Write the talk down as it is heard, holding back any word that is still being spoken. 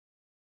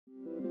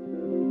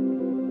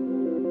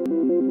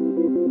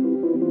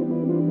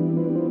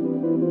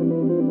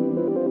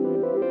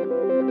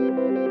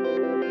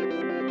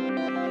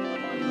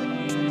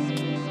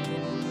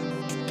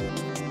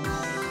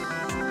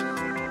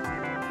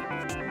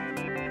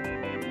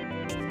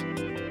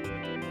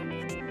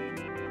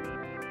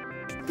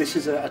This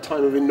is a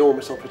time of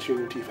enormous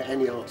opportunity for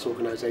any arts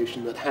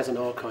organisation that has an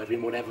archive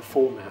in whatever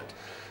format,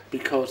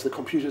 because the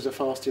computers are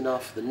fast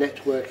enough, the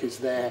network is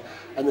there,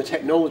 and the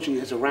technology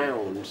is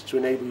around to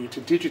enable you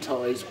to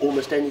digitise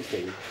almost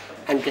anything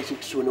and get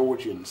it to an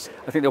audience.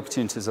 I think the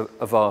opportunities are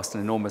vast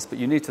and enormous, but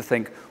you need to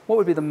think, what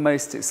would be the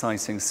most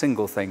exciting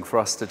single thing for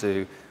us to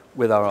do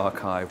with our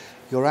archive?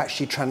 You're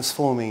actually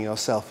transforming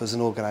yourself as an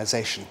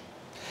organisation,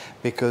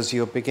 because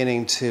you're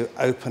beginning to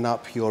open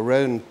up your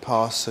own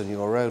past and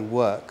your own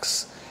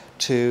works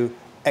to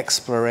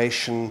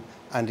exploration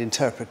and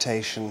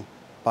interpretation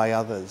by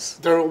others.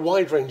 There are a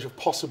wide range of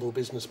possible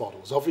business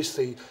models.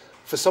 Obviously,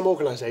 for some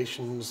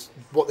organisations,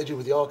 what they do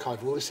with the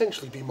archive will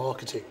essentially be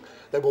marketing.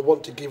 They will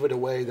want to give it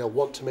away, they'll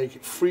want to make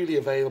it freely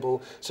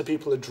available so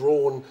people are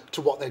drawn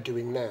to what they're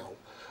doing now.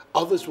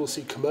 Others will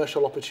see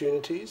commercial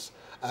opportunities,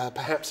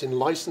 perhaps in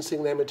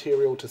licensing their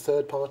material to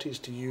third parties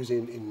to use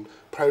in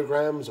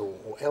programmes or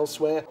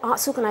elsewhere.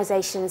 Arts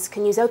organisations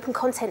can use open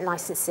content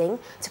licensing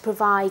to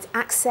provide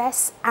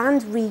access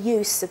and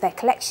reuse of their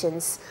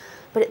collections,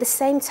 but at the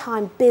same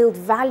time build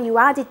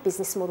value-added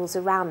business models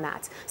around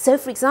that. So,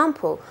 for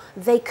example,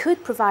 they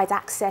could provide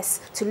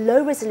access to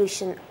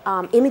low-resolution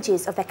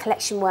images of their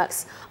collection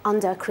works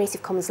under a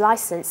Creative Commons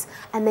license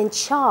and then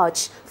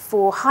charge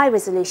for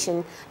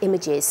high-resolution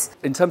images.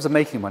 In terms of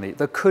making money,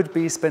 there could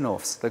be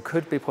spin-offs, there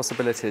could be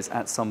possibilities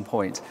at some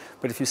point,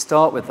 but if you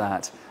start with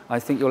that, I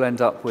think you'll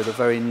end up with a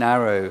very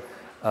narrow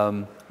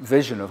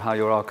vision of how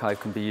your archive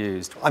can be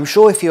used. I'm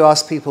sure if you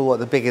ask people what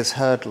the biggest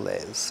hurdle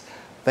is,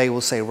 they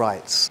will say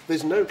rights.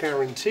 There's no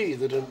guarantee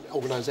that an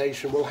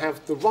organisation will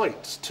have the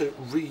rights to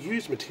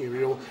reuse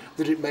material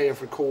that it may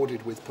have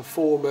recorded with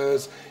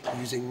performers,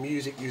 using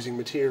music, using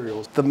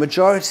materials. The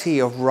majority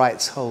of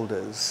rights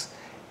holders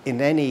in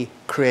any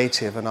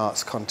creative and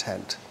arts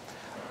content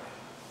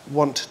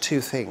want two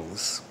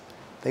things.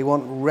 They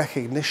want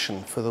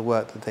recognition for the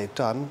work that they've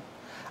done,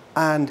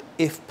 and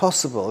if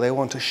possible, they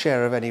want a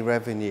share of any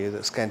revenue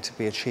that's going to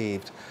be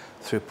achieved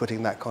through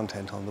putting that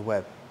content on the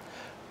web.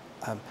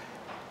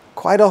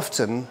 Quite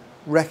often,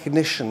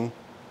 recognition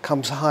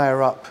comes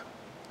higher up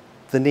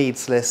the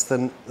needs list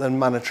than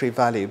monetary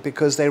value,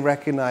 because they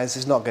recognise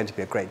there's not going to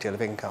be a great deal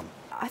of income.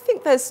 I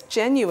think there's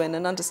genuine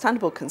and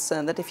understandable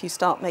concern that if you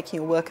start making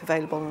your work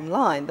available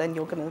online, then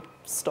you're going to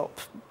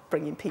stop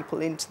bringing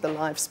people into the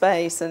live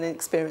space and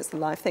experience the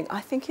live thing.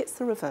 I think it's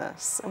the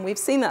reverse. And we've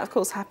seen that, of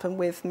course, happen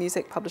with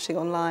music publishing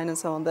online and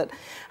so on, that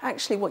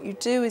actually what you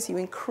do is you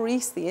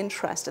increase the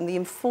interest and the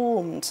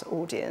informed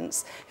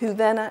audience who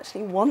then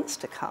actually wants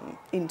to come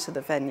into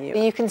the venue.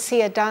 You can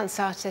see a dance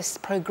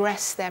artist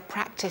progress their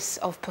practice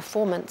of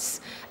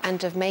performance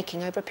and of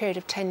making over a period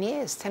of 10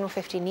 years, 10 or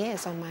 15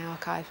 years on my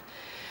archive.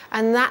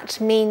 And that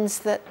means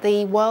that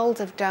the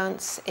world of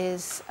dance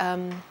is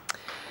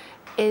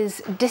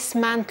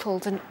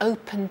dismantled and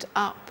opened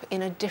up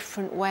in a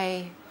different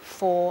way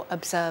for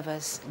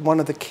observers. One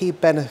of the key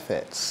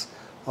benefits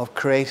of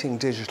creating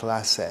digital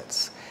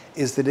assets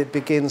is that it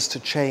begins to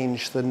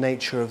change the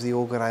nature of the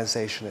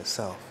organisation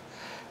itself.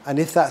 And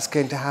if that's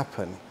going to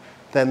happen,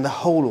 then the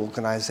whole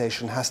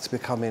organisation has to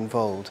become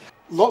involved.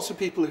 Lots of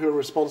people who are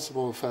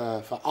responsible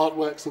for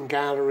artworks in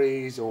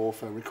galleries or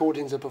for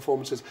recordings of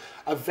performances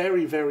are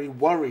very, very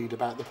worried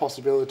about the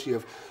possibility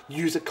of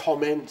user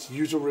comments,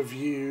 user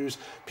reviews,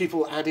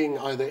 people adding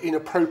either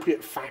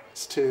inappropriate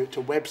facts to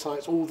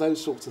websites, all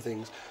those sorts of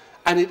things.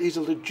 And it is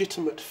a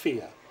legitimate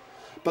fear.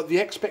 But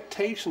the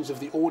expectations of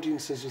the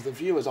audiences, of the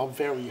viewers, are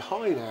very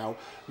high now.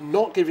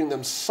 Not giving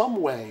them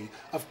some way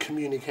of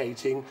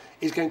communicating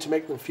is going to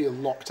make them feel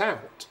locked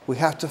out. We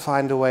have to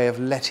find a way of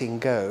letting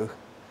go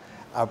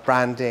our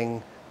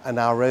branding and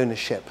our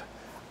ownership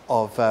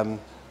of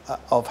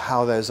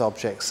how those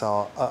objects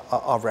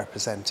are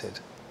represented.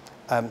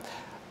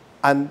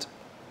 And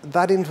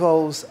that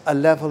involves a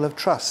level of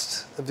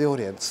trust of the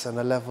audience and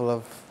a level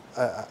of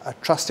a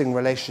trusting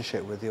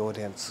relationship with the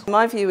audience.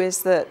 My view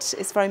is that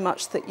it's very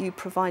much that you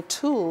provide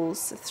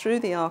tools through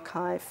the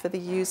archive for the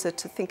user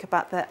to think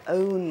about their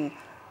own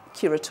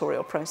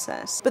curatorial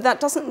process. But that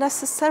doesn't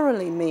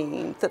necessarily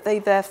mean that they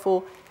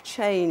therefore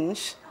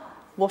change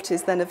what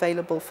is then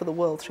available for the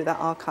world through that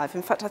archive.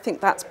 In fact, I think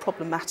that's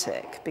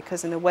problematic,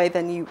 because in a way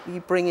then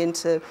you bring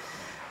into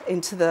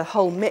the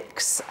whole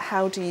mix,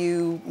 how do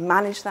you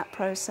manage that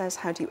process,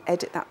 how do you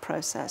edit that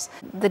process?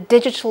 The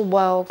digital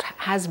world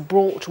has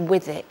brought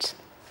with it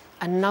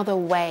another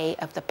way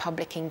of the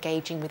public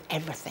engaging with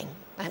everything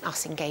and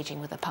us engaging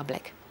with the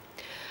public.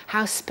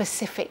 How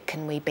specific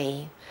can we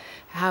be?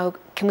 How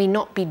can we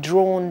not be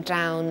drawn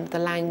down the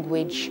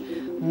language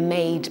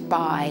made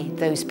by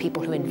those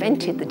people who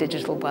invented the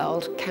digital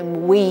world?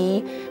 Can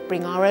we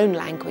bring our own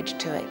language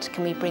to it?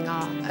 Can we bring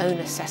our own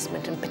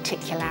assessment and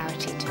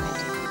particularity to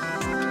it?